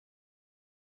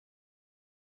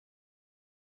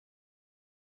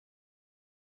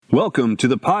Welcome to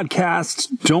the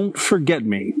podcast Don't Forget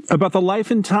Me, about the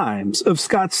life and times of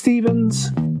Scott Stevens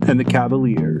and the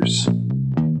Cavaliers.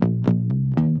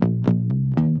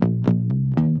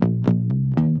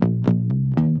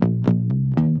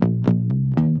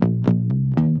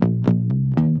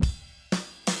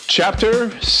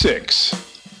 Chapter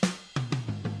 6.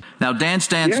 Now, Dance,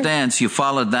 Dance, Dance, you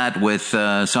followed that with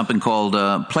something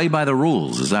called Play by the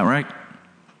Rules. Is that right?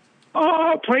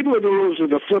 Play by the Rules was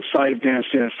the flip side of Dance,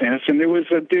 Dance, Dance, and there was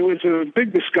a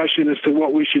big discussion as to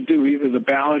what we should do, either the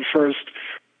ballad first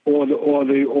or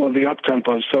the up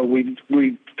tempo. So we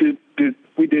did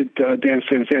Dance,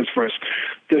 Dance, Dance first.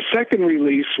 The second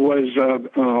release was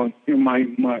I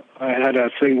had a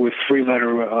thing with three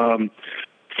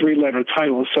letter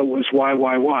titles, so it was Why.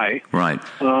 Right.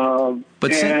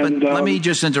 But let me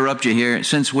just interrupt you here.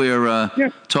 Since we're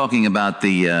talking about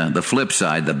the flip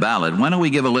side, the ballad, why don't we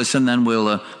give a listen, then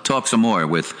we'll talk some more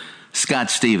with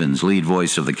Scott Stevens, lead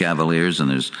voice of the Cavaliers,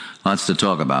 and there's lots to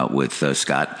talk about with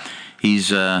Scott.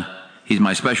 He's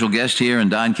my special guest here in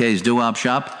Don Kay's Doo-Wop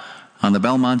Shop on the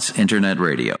Belmont's Internet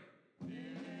Radio.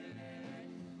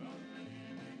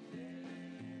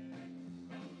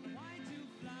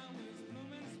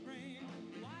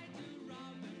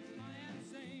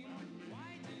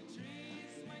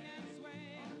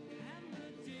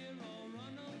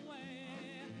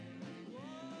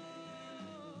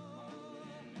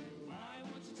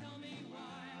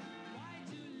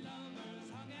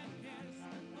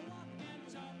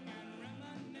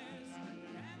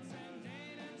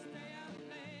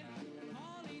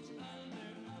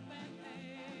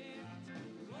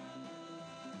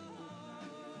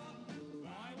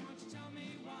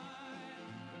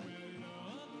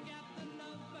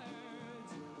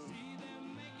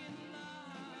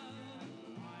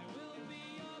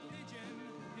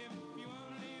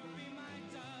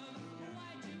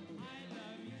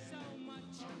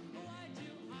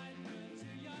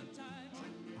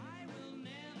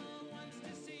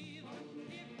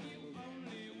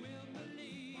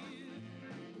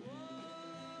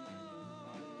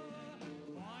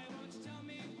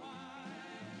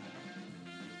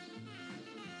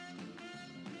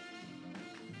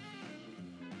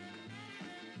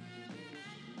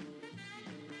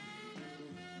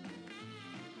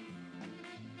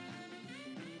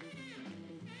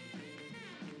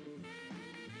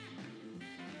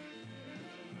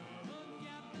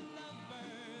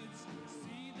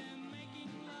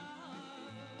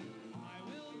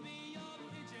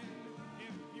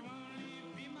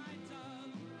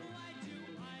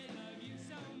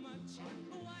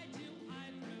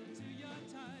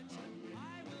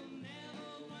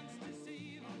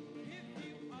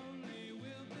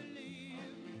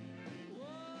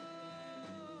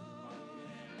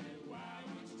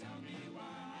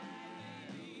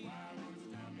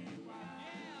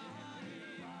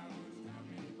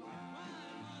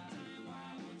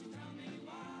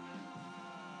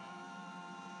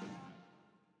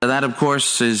 That, of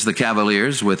course, is the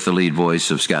Cavaliers with the lead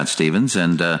voice of Scott Stevens.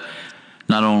 And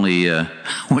not only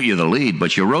were you the lead,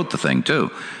 but you wrote the thing, too.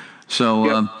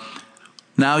 So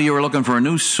now you were looking for a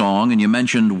new song, and you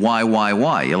mentioned Why.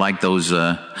 You like those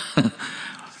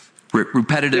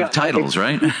repetitive titles,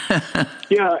 right?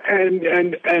 Yeah,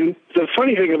 and the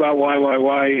funny thing about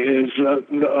Why is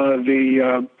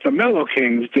the Mellow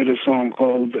Kings did a song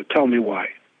called Tell Me Why.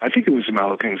 I think it was the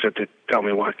Mellow Kings that did Tell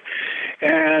Me Why.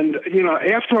 And,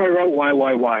 after I wrote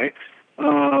Why,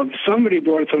 somebody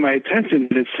brought it to my attention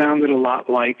that it sounded a lot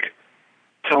like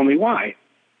Tell Me Why.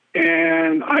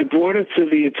 And I brought it to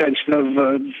the attention of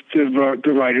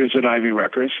the writers at Ivy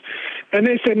Records. And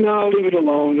they said, no, leave it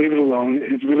alone.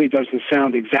 It really doesn't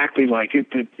sound exactly like it.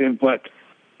 But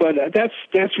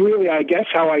that's really, I guess,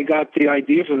 how I got the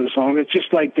idea for the song. It's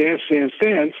just like Dance, Dance,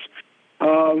 Dance.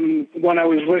 When I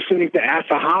was listening to At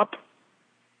the Hop,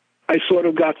 I sort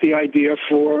of got the idea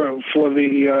for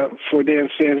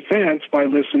Dance, Dance, Dance by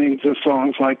listening to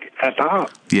songs like At the Hop.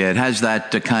 Yeah, it has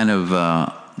that kind of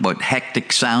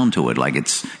hectic sound to it. Like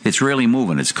it's really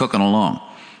moving. It's cooking along.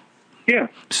 Yeah.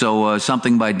 So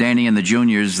something by Danny and the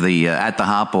Juniors, the At the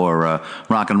Hop or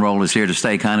Rock and Roll is Here to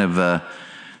Stay, kind of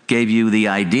gave you the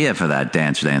idea for that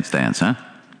Dance, Dance, Dance, huh?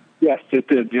 Yes, it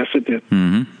did.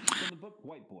 Mm-hmm.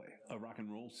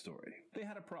 They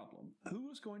had a problem. Who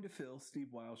was going to fill Steve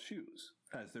Weil's shoes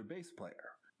as their bass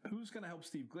player? Who's going to help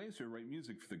Steve Glazer write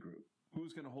music for the group?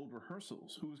 Who's going to hold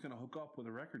rehearsals? Who's going to hook up with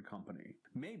a record company?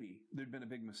 Maybe there'd been a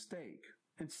big mistake.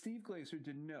 And Steve Glazer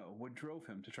didn't know what drove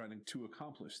him to try to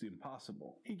accomplish the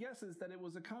impossible. He guesses that it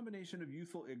was a combination of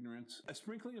youthful ignorance, a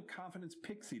sprinkling of confidence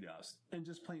pixie dust, and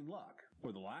just plain luck.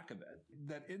 or the lack of it,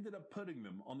 that ended up putting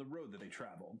them on the road that they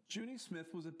traveled. Junie Smith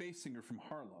was a bass singer from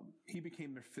Harlem. He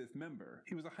became their 5th member.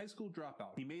 He was a high school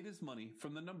dropout. He made his money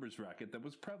from the numbers racket that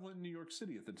was prevalent in New York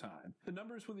City at the time. The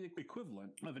numbers were the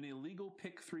equivalent of an illegal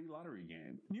pick-3 lottery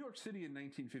game. New York City in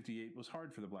 1958 was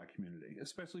hard for the black community,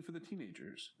 especially for the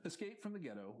teenagers. Escape from the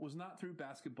ghetto was not through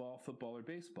basketball, football, or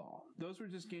baseball. Those were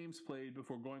just games played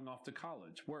before going off to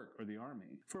college, work, or the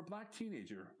army. For a black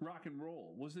teenager, rock and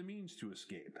roll was the means to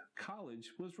escape.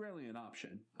 College was rarely an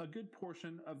option. A good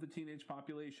portion of the teenage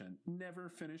population never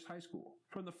finished high school.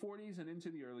 From the 40s and into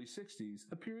the early 60s,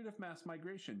 a period of mass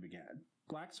migration began.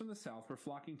 Blacks from the South were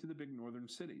flocking to the big northern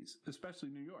cities, especially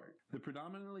New York. The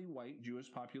predominantly white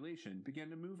Jewish population began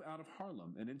to move out of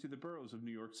Harlem and into the boroughs of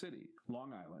New York City,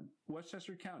 Long Island,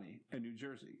 Westchester County, and New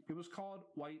Jersey. It was called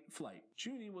white flight.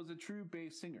 Junie was a true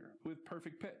bass singer with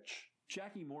perfect pitch.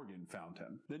 Jackie Morgan found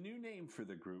him. The new name for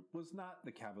the group was not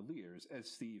the Cavaliers, as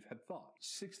Steve had thought.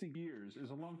 60 years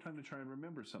is a long time to try and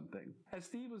remember something. As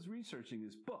Steve was researching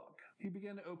his book, he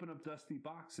began to open up dusty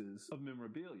boxes of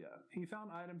memorabilia. He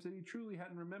found items that he truly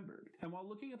hadn't remembered. And while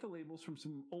looking at the labels from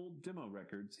some old demo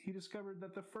records, he discovered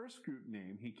that the first group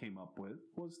name he came up with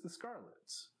was the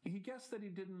Scarlets. He guessed that he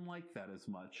didn't like that as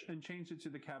much and changed it to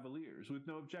the Cavaliers with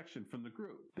no objection from the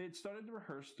group. They had started to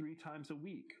rehearse 3 times a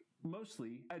week,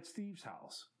 mostly at Steve's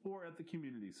house or at the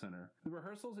community center. The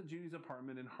rehearsals at Junie's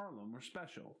apartment in Harlem were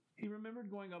special. He remembered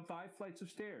going up 5 flights of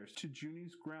stairs to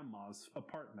Junie's grandma's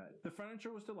apartment. The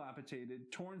furniture was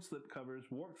dilapidated, torn slipcovers,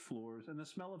 warped floors, and the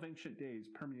smell of ancient days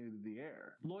permeated the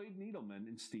air. Lloyd Needleman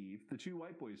and Steve, the 2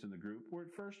 white boys in the group, were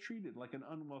at first treated like an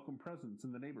unwelcome presence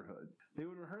in the neighborhood. They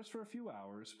would rehearse for a few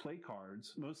hours, play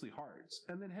cards, mostly hearts,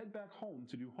 and then head back home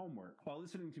to do homework while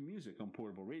listening to music on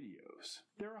portable radios.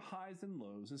 There are highs and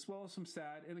lows, as well as some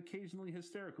sad and occasionally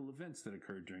hysterical events that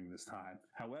occurred during this time.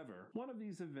 However, one of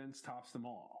these events tops them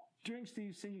all. During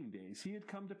Steve's singing days, he had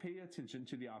come to pay attention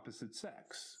to the opposite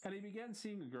sex, and he began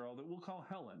seeing a girl that we'll call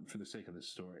Helen for the sake of this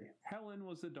story. Helen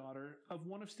was the daughter of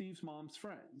one of Steve's mom's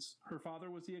friends. Her father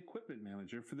was the equipment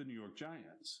manager for the New York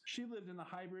Giants. She lived in the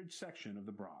Highbridge section of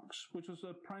the Bronx, which was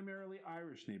a primarily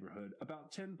Irish neighborhood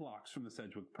about 10 blocks from the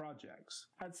Sedgwick Projects.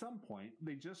 At some point,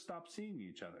 they just stopped seeing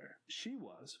each other. She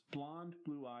was blonde,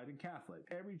 blue-eyed, and Catholic,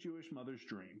 every Jewish mother's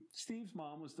dream. Steve's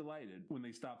mom was delighted when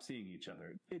they stopped seeing each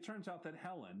other. It turns out that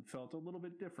Helen felt a little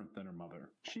bit different than her mother.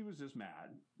 She was just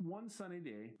mad. One sunny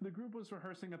day, the group was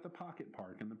rehearsing at the Pocket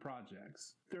Park in the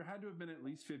projects. There had to have been at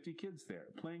least 50 kids there,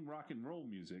 playing rock and roll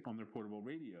music on their portable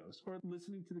radios or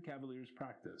listening to the Cavaliers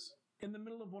practice. In the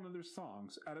middle of one of their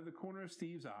songs, out of the corner of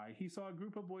Steve's eye, he saw a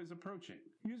group of boys approaching,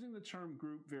 using the term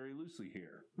group very loosely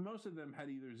here. Most of them had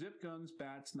either zip guns,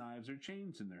 bats, knives, or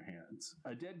chains in their hands.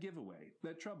 A dead giveaway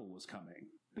that trouble was coming.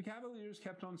 The Cavaliers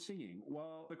kept on singing,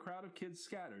 while the crowd of kids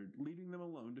scattered, leaving them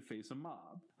alone to face a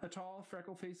mob. A tall,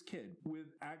 freckle-faced kid with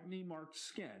acne-marked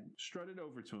skin strutted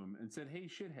over to him and said, "Hey,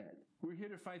 shithead, we're here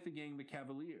to fight the gang, the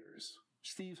Cavaliers."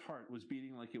 Steve's heart was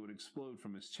beating like it would explode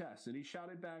from his chest, and he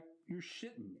shouted back, "You're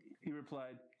shitting me." He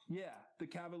replied, "Yeah, the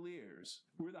Cavaliers.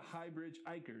 We're the Highbridge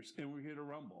Ikers, and we're here to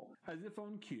rumble." As if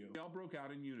on cue, they all broke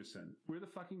out in unison. "We're the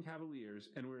fucking Cavaliers,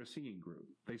 and we're a singing group."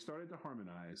 They started to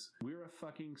harmonize. "We're a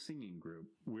fucking singing group.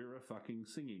 We're a fucking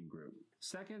singing group."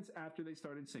 Seconds after they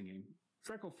started singing,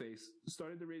 Freckleface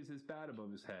started to raise his bat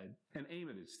above his head and aim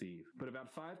it at Steve, but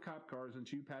about 5 cop cars and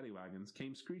 2 paddy wagons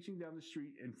came screeching down the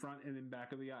street in front and in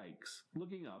back of the Ikes.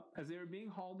 Looking up, as they were being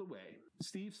hauled away,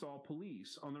 Steve saw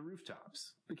police on the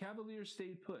rooftops. The Cavaliers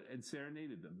stayed put and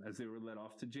serenaded them as they were led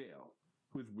off to jail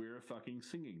with "We're a fucking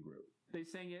singing group." They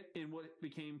sang it in what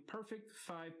became perfect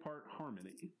 5-part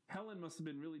harmony. Helen must have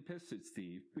been really pissed at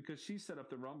Steve because she set up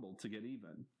the rumble to get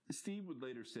even. Steve would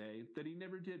later say that he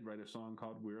never did write a song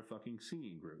called "We're a Fucking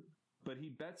Singing Group," but he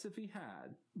bets if he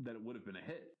had that it would have been a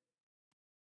hit.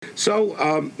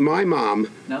 So, my mom...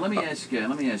 Now, let me ask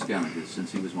Alan, because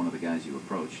since he was one of the guys you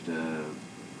approached,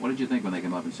 what did you think when they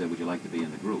came up and said, "Would you like to be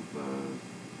in the group?"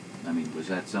 I mean, was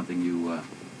that something you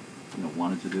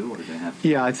wanted to do, or did they have to?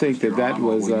 Yeah, I think that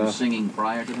was... Were you singing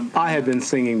prior to them? I had been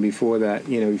singing before that,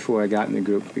 before I got in the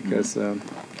group, because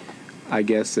I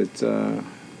guess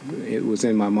it was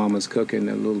in my mama's cooking,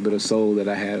 a little bit of soul that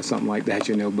I had or something like that,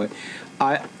 but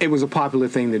it was a popular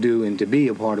thing to do and to be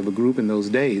a part of a group in those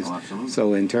days. Oh, absolutely.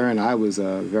 So in turn, I was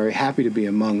very happy to be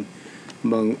among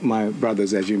my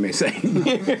brothers, as you may say.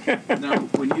 Now,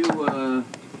 when you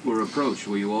were approached,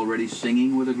 were you already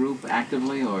singing with a group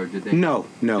actively, or did they? No.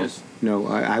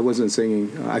 I wasn't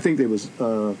singing. I think there was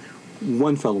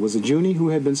one fellow. Was it Junie who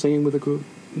had been singing with a group?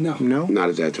 No. No? Not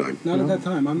at that time. Not at that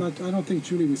time. I don't think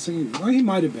Judy was singing. Well, he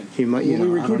might have been. He might. We I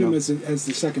don't recruited him know. as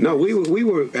the second. No, bass. we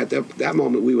were at that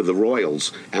moment. We were the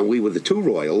Royals, and we were the two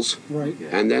Royals. Right.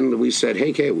 And then we said,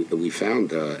 "Hey, Kay, we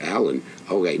found Alan.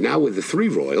 Okay, now we're the three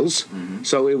Royals." Mm-hmm.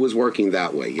 So it was working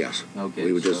that way. Yes. Okay,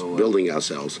 We were just so, building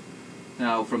ourselves.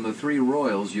 Now, from the three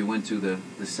Royals, you went to the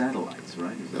Satellites,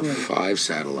 right? Is that The right? 5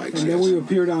 satellites. And then Yes. we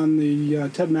appeared on the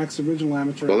Ted Max original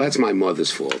amateur. Well, that's my mother's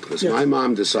fault because Yes. my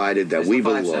mom decided that It's we the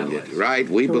 5 belonged, satellites. right?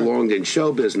 We Correct. belonged in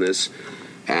show business,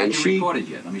 and Have you she. recorded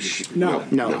yet? Let me just No.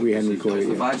 No, we hadn't So recorded it's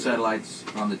the yet. 5 Satellites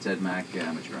on the Ted Mack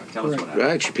amateur hour. Tell us what Correct. happened.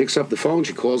 Right, she picks up the phone.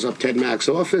 She calls up Ted Mack's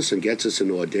office and gets us an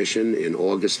audition in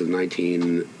August of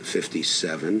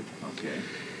 1957. Okay.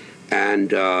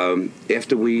 And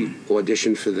after we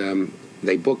auditioned for them,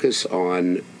 they book us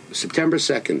on September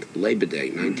 2nd, Labor Day,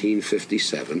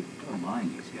 1957. Oh,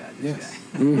 mine, he's got this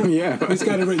Yes. Yeah. He's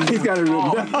got it written down. He's got it written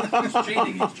down. guy. He's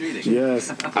cheating. He's cheating.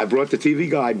 Yes. I brought the TV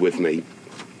guide with me.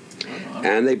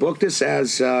 And they booked us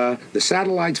as the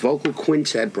Satellites Vocal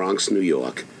Quintet, Bronx, New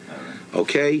York.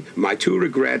 Okay, my two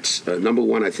regrets. Number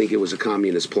one, I think it was a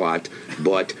communist plot.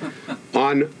 But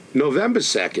on November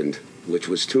 2nd, which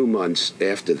was 2 months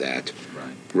after that,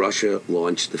 Right. Russia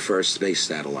launched the first space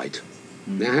satellite.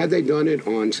 Now, had they done it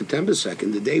on September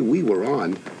 2nd, the day we were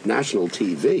on national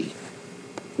TV,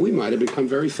 we might have become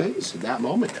very famous at that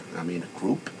moment. I mean, a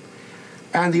group.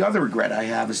 And the other regret I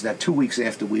have is that 2 weeks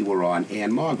after we were on,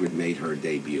 Anne Margaret made her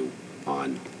debut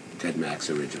on Ted Mack's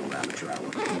original amateur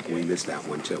hour. We missed that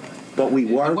one, too. But we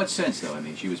In were... what sense, though? I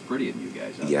mean, she was prettier than you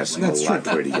guys. Yes, obviously. a lot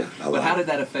prettier. A But how lot. did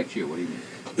that affect you? What do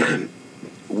you mean?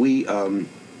 We,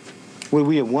 Would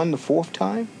we have won the fourth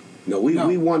time? no, we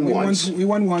won once. We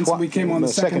won once. Twi- We came on the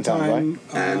second time,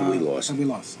 And we lost. And we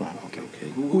lost. Wow, okay.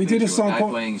 Who We did a beat you? song guy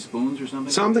called- playing spoons or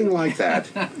something? Something like that.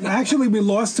 Actually, we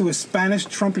lost to a Spanish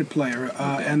trumpet player,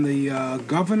 and the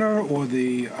governor or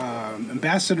the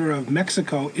ambassador of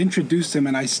Mexico introduced him,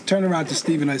 and I turned around to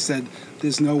Steve and I said,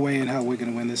 "There's no way in hell we're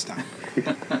going to win this time."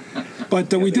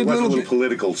 But we It did was a little. little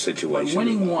political But situation.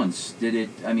 winning once, did it?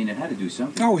 I mean, it had to do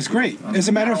something. Oh, it's great. I mean, As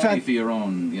a matter of not only fact- for your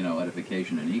own,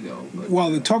 edification and ego. But,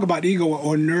 Well, to talk about ego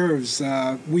or nerves,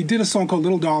 we did a song called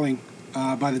 "Little Darling"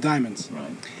 by the Diamonds.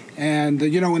 right. And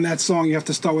in that song, you have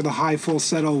to start with a high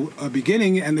falsetto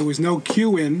beginning, and there was no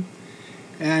cue in.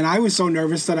 And I was so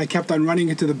nervous that I kept on running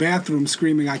into the bathroom,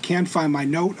 screaming, "I can't find my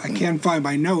note! I can't find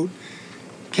my note!"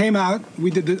 Came out.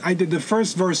 I did the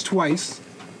first verse twice,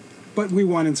 but we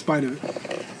won in spite of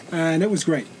it, and it was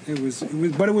great.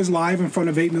 But it was live in front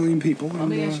of 8 million people. Let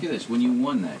me ask you this: when you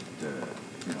won that,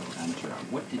 amateur hour,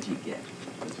 what did you get?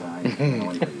 'Cause I don't know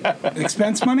anybody.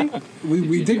 Expense money? We did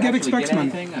you get actually expense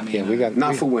money. anything? I mean, Yeah, we got.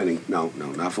 Not for winning. No,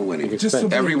 not for winning. Just to-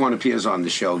 Everyone appears on the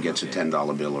show gets a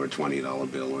 $10 bill or a $20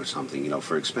 bill or something,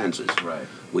 for expenses. Right.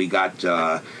 We got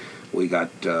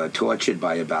tortured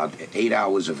by about 8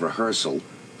 hours of rehearsal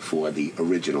for the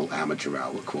original amateur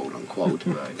hour, quote unquote.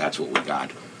 Right. That's what we got.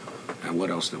 And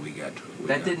what else did we get?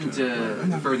 That didn't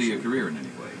further your career in any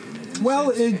way. in a Well,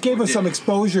 sense, it gave or us did some it?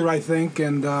 exposure, I think,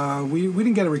 and we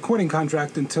didn't get a recording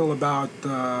contract until about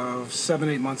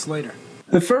 7-8 months later.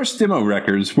 The first demo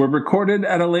records were recorded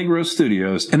at Allegro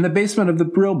Studios in the basement of the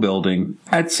Brill Building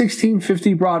at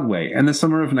 1650 Broadway in the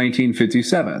summer of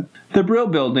 1957. The Brill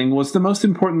Building was the most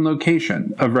important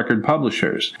location of record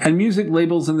publishers and music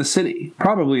labels in the city,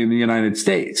 probably in the United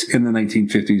States, in the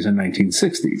 1950s and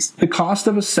 1960s. The cost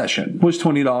of a session was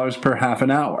 $20 per half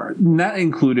an hour, and that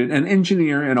included an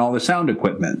engineer and all the sound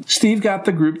equipment. Steve got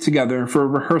the group together for a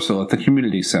rehearsal at the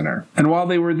community center, and while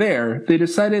they were there, they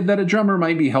decided that a drummer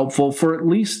might be helpful for at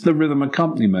least the rhythm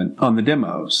accompaniment on the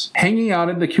demos. Hanging out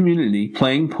at the community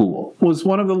playing pool was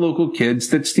one of the local kids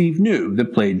that Steve knew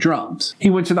that played drums. He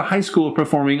went to the High School of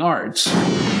Performing Arts.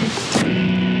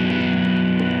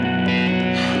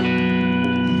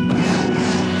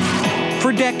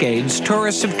 For decades,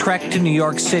 tourists have trekked to New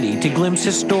York City to glimpse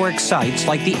historic sites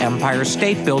like the Empire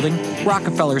State Building,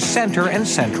 Rockefeller Center, and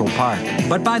Central Park.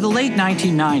 But by the late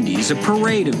 1990s, a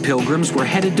parade of pilgrims were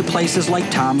headed to places like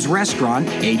Tom's Restaurant,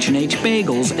 H&H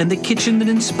Bagels, and the kitchen that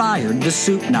inspired the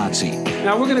Soup Nazi.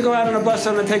 Now we're going to go out on a bus.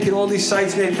 I'm going to take you to all these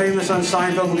sites made famous on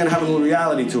Seinfeld. We're going to have a little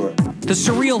reality tour. The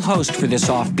surreal host for this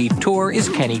offbeat tour is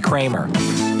Kenny Kramer.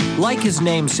 Like his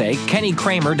namesake, Kenny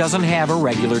Kramer doesn't have a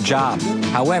regular job.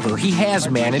 However, he has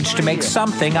managed to make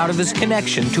something out of his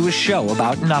connection to a show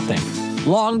about nothing.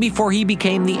 Long before he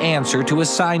became the answer to a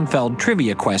Seinfeld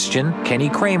trivia question, Kenny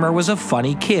Kramer was a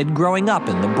funny kid growing up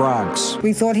in the Bronx.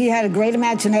 We thought he had a great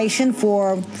imagination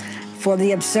for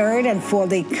the absurd and for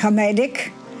the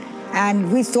comedic,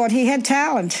 and we thought he had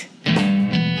talent.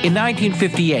 In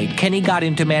 1958, Kenny got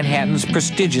into Manhattan's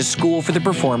prestigious School for the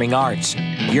Performing Arts.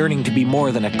 Yearning to be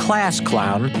more than a class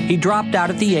clown, he dropped out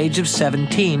at the age of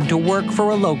 17 to work for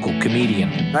a local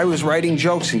comedian. I was writing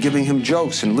jokes and giving him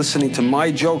jokes and listening to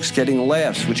my jokes getting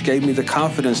laughs, which gave me the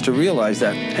confidence to realize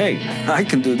that, hey, I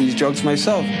can do these jokes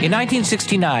myself. In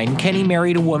 1969, Kenny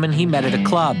married a woman he met at a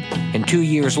club, and 2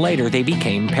 years later they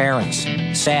became parents.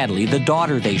 Sadly, the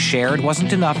daughter they shared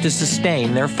wasn't enough to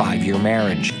sustain their 5-year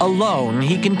marriage. Alone,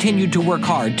 he continued to work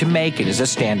hard to make it as a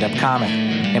stand-up comic.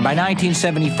 And by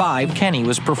 1975, Kenny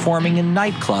was performing in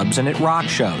nightclubs and at rock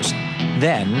shows.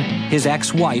 Then, his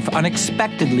ex-wife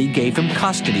unexpectedly gave him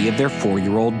custody of their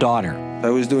 4-year-old daughter. I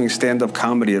was doing stand-up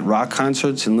comedy at rock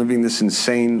concerts and living this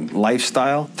insane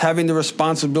lifestyle. Having the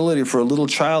responsibility for a little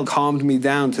child calmed me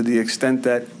down to the extent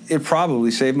that it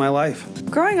probably saved my life.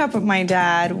 Growing up with my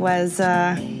dad was,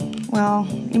 well,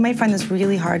 you might find this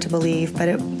really hard to believe, but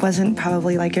it wasn't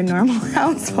probably like your normal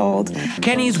household.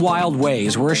 Kenny's wild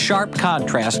ways were a sharp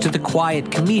contrast to the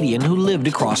quiet comedian who lived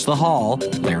across the hall,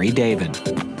 Larry David.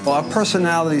 Well, our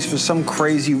personalities, for some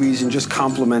crazy reason, just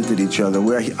complemented each other.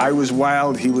 Where I was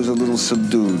wild, he was a little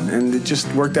subdued, and it just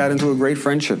worked out into a great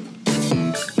friendship.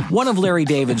 One of Larry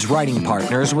David's writing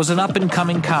partners was an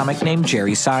up-and-coming comic named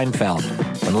Jerry Seinfeld.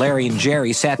 When Larry and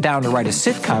Jerry sat down to write a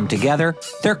sitcom together,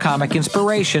 their comic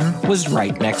inspiration was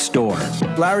right next door.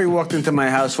 Larry walked into my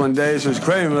house one day and says,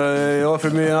 Kramer, he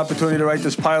offered me an opportunity to write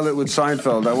this pilot with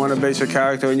Seinfeld. I want to base a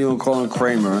character on you and call him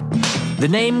Kramer. The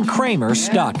name Kramer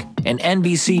stuck, and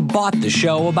NBC bought the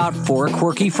show about 4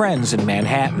 quirky friends in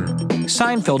Manhattan.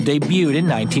 Seinfeld debuted in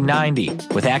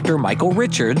 1990, with actor Michael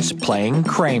Richards playing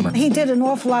Kramer. He did an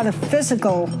awful lot of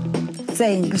physical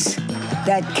things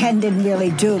that Ken didn't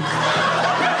really do.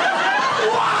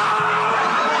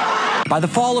 By the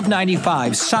fall of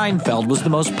 '95, Seinfeld was the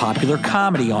most popular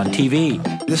comedy on TV.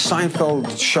 This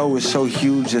Seinfeld show is so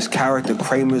huge, this character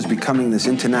Kramer is becoming this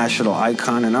international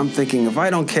icon, and I'm thinking, if I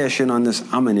don't cash in on this,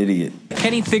 I'm an idiot.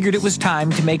 Kenny figured it was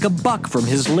time to make a buck from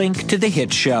his link to the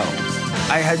hit show.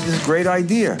 I had this great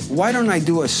idea. Why don't I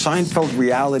do a Seinfeld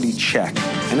reality check?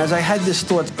 And as I had this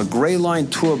thought, a Gray Line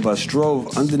tour bus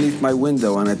drove underneath my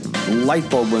window, and a light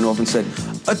bulb went off and said,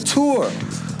 a tour,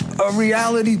 a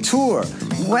reality tour.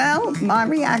 Well, my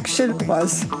reaction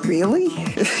was, really?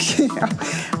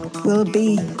 Will it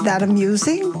be that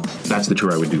amusing? That's the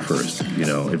tour I would do first. You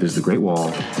know, if it's the Great Wall,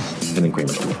 and then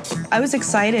Kramer's tour. I was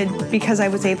excited because I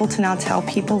was able to now tell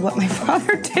people what my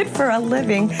father did for a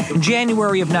living. In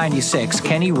January of '96,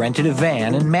 Kenny rented a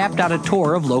van and mapped out a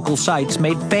tour of local sites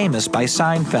made famous by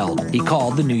Seinfeld. He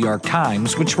called the New York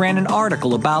Times, which ran an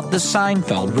article about the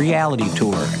Seinfeld reality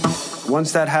tour.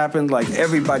 Once that happened, like,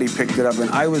 everybody picked it up, and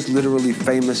I was literally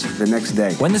famous the next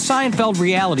day. When the Seinfeld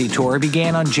reality tour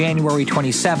began on January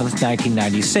 27th,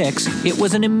 1996, it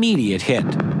was an immediate hit.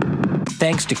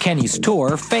 Thanks to Kenny's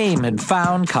tour, fame had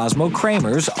found Cosmo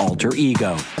Kramer's alter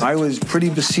ego. I was pretty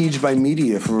besieged by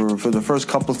media for the first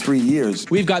 3 years.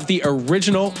 We've got the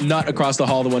original Nut across the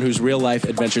hall, the one whose real-life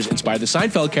adventures inspired the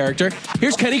Seinfeld character.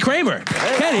 Here's Kenny Kramer.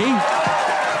 Hey. Kenny!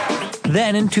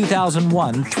 Then in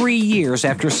 2001, 3 years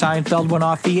after Seinfeld went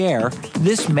off the air,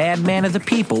 this madman of the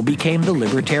people became the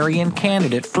Libertarian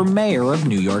candidate for mayor of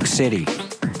New York City.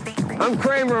 I'm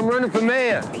Kramer, I'm running for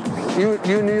mayor. You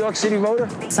a New York City voter?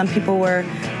 Some people were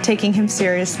taking him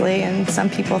seriously, and some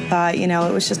people thought, you know,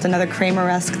 it was just another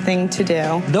Kramer-esque thing to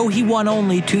do. Though he won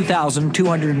only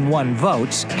 2,201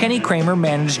 votes, Kenny Kramer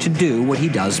managed to do what he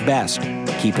does best,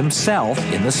 keep himself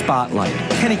in the spotlight.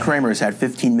 Kenny Kramer has had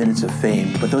 15 minutes of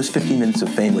fame, but those 15 minutes of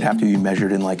fame would have to be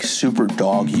measured in like super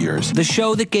dog years. The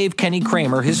show that gave Kenny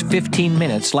Kramer his 15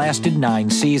 minutes lasted 9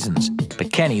 seasons,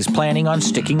 but Kenny's planning on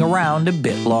sticking around a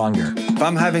bit longer. If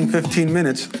I'm having 15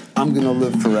 minutes, I'm going to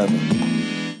live forever.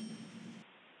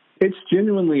 It's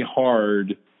genuinely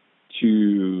hard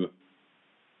to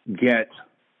get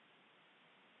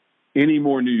any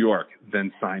more New York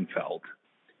than Seinfeld.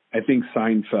 I think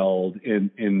Seinfeld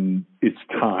in its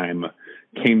time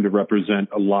came to represent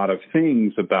a lot of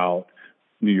things about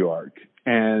New York.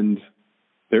 And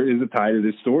there is a tie to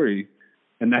this story,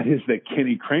 and that is that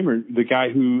Kenny Kramer, the guy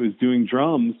who is doing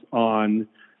drums on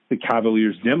the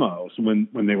Cavaliers demos when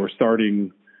they were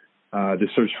starting the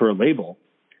search for a label,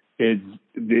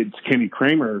 it's Kenny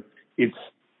Kramer. It's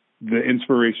the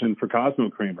inspiration for Cosmo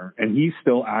Kramer, and he's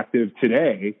still active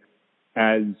today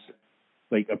as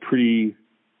like a pretty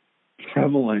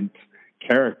prevalent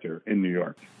character in New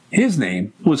York. His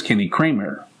name was Kenny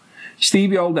Kramer.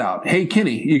 Steve yelled out, "Hey,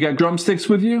 Kenny, you got drumsticks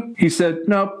with you?" He said,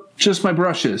 "Nope, just my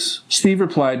brushes." Steve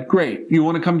replied, "Great. You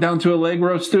want to come down to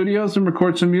Allegro Studios and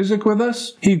record some music with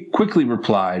us?" He quickly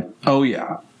replied, "Oh,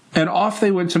 yeah. And off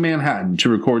they went to Manhattan to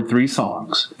record 3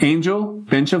 songs, Angel,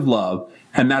 Bench of Love,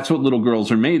 and That's What Little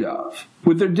Girls Are Made Of.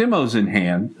 With their demos in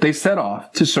hand, they set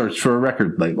off to search for a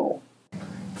record label.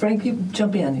 Frank, you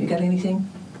jump in. You got anything?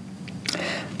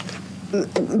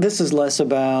 This is less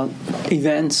about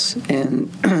events,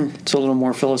 and it's a little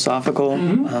more philosophical.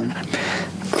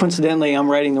 Coincidentally,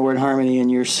 I'm writing the word harmony, and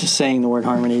you're saying the word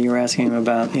harmony. You're asking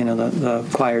about, the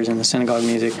choirs and the synagogue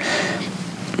music.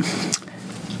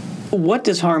 What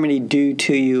does harmony do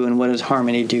to you, and what does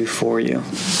harmony do for you?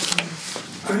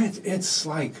 It's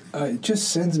like it just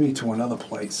sends me to another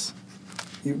place.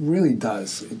 It really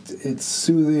does. It's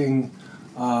soothing.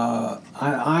 I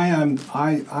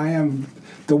am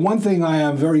the one thing I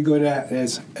am very good at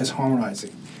is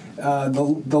harmonizing.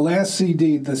 The last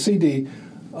CD, the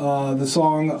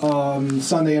song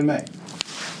Sunday in May.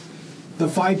 The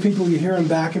 5 people you hear in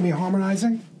back of me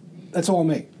harmonizing, that's all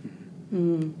me.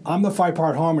 I'm the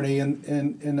 5-part harmony in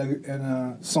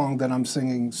a song that I'm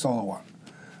singing solo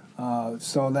on.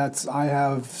 So I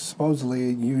have supposedly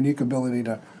a unique ability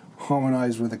to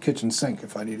harmonize with a kitchen sink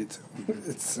if I needed to.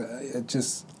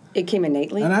 It came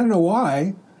innately. And I don't know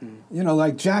why.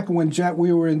 Like when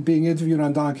we were being interviewed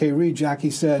on Don K. Reed,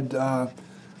 Jackie said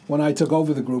when I took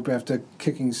over the group after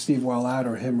kicking Steve Weil out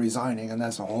or him resigning, and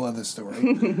that's a whole other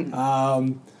story.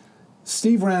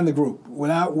 Steve ran the group.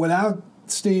 Without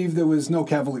Steve, there was no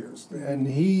Cavaliers, and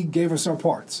he gave us our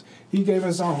parts. He gave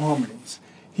us our harmonies.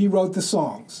 He wrote the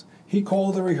songs. He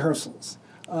called the rehearsals.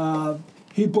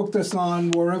 He booked us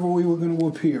on wherever we were going to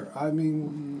appear. I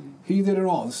mean, he did it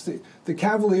all. The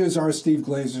Cavaliers are Steve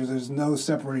Glazer. There's no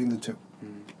separating the two.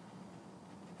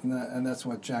 And that's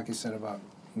what Jackie said about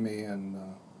me and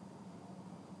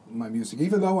my music.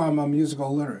 Even though I'm a musical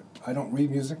illiterate, I don't read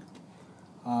music.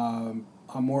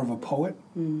 I'm more of a poet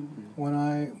when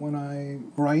I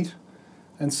write,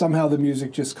 and somehow the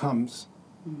music just comes.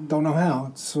 Don't know how.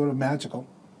 It's sort of magical,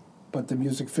 but the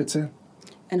music fits in.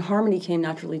 And harmony came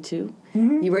naturally too.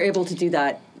 You were able to do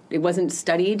that. It wasn't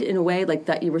studied in a way like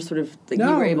that. You were sort of you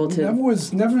were able to.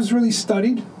 Never was really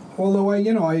studied. Although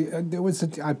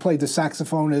I played the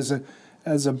saxophone as a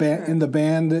band in the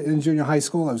band in junior high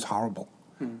school. I was horrible.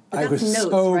 But I was notes,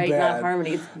 so right? bad, Not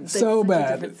harmony. It's so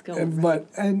bad. Right?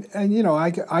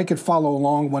 I could follow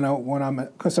along when I'm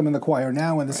because I'm in the choir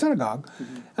now in the synagogue,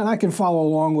 and I can follow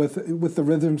along with the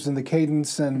rhythms and the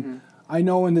cadence, and I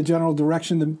know in the general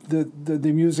direction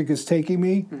the music is taking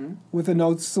me with the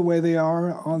notes the way they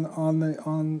are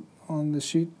on the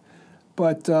sheet,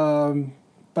 but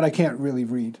I can't really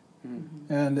read.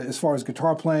 And as far as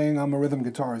guitar playing, I'm a rhythm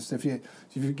guitarist.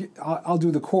 I'll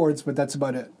do the chords, but that's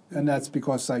about it. And that's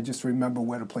because I just remember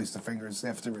where to place the fingers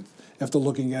after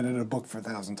looking at it in a book for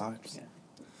 1,000 times. Yeah.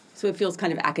 So it feels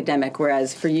kind of academic,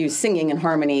 whereas for you, singing and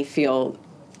harmony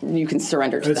you can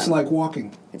surrender to them. It's like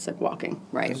walking. It's like walking,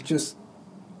 right? It's just,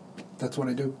 that's what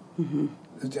I do.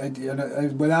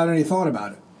 Without any thought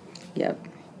about it. Yep.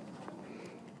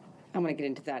 I want to get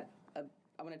into that.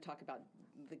 I want to talk about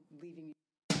the leaving.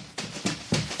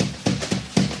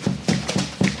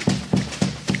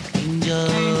 Angel,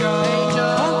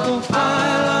 I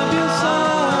love you so.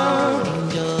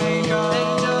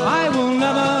 Angel, I will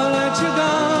never let you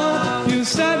go. You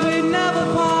said we'd never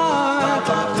part.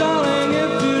 Darling,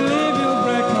 if you leave, you'll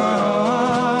break my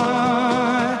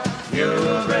heart.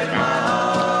 You'll break my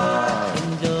heart.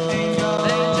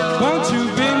 Angel, won't you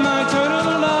be my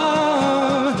total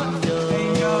love?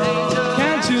 Angel,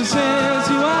 can't you say it's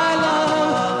you I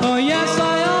love? Oh yes, I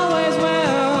always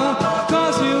will.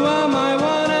 'Cause you are my one.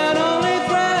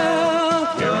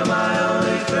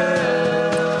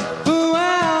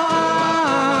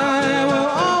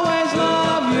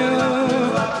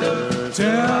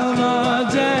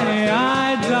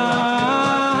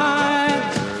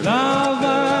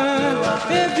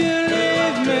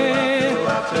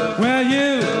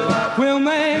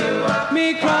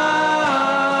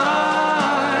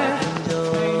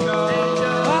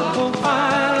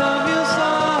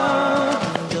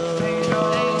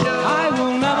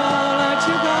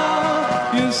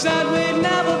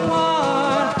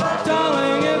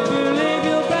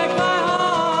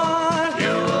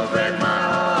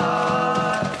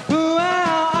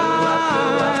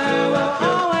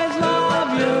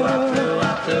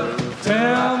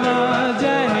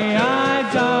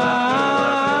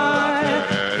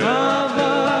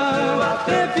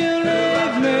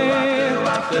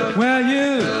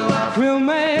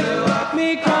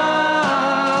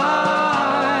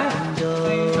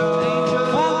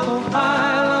 I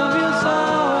love you so.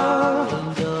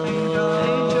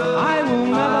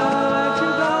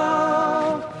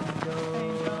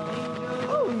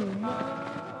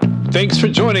 for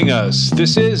joining us.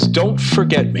 This is Don't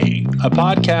Forget Me, a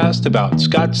podcast about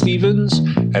Scott Stevens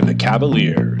and the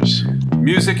Cavaliers.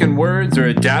 Music and words are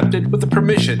adapted with the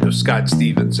permission of Scott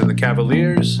Stevens and the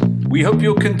Cavaliers. We hope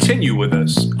you'll continue with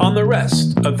us on the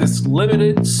rest of this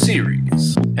limited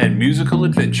series and musical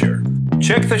adventure.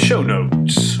 Check the show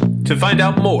notes to find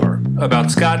out more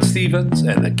about Scott Stevens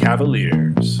and the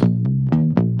Cavaliers.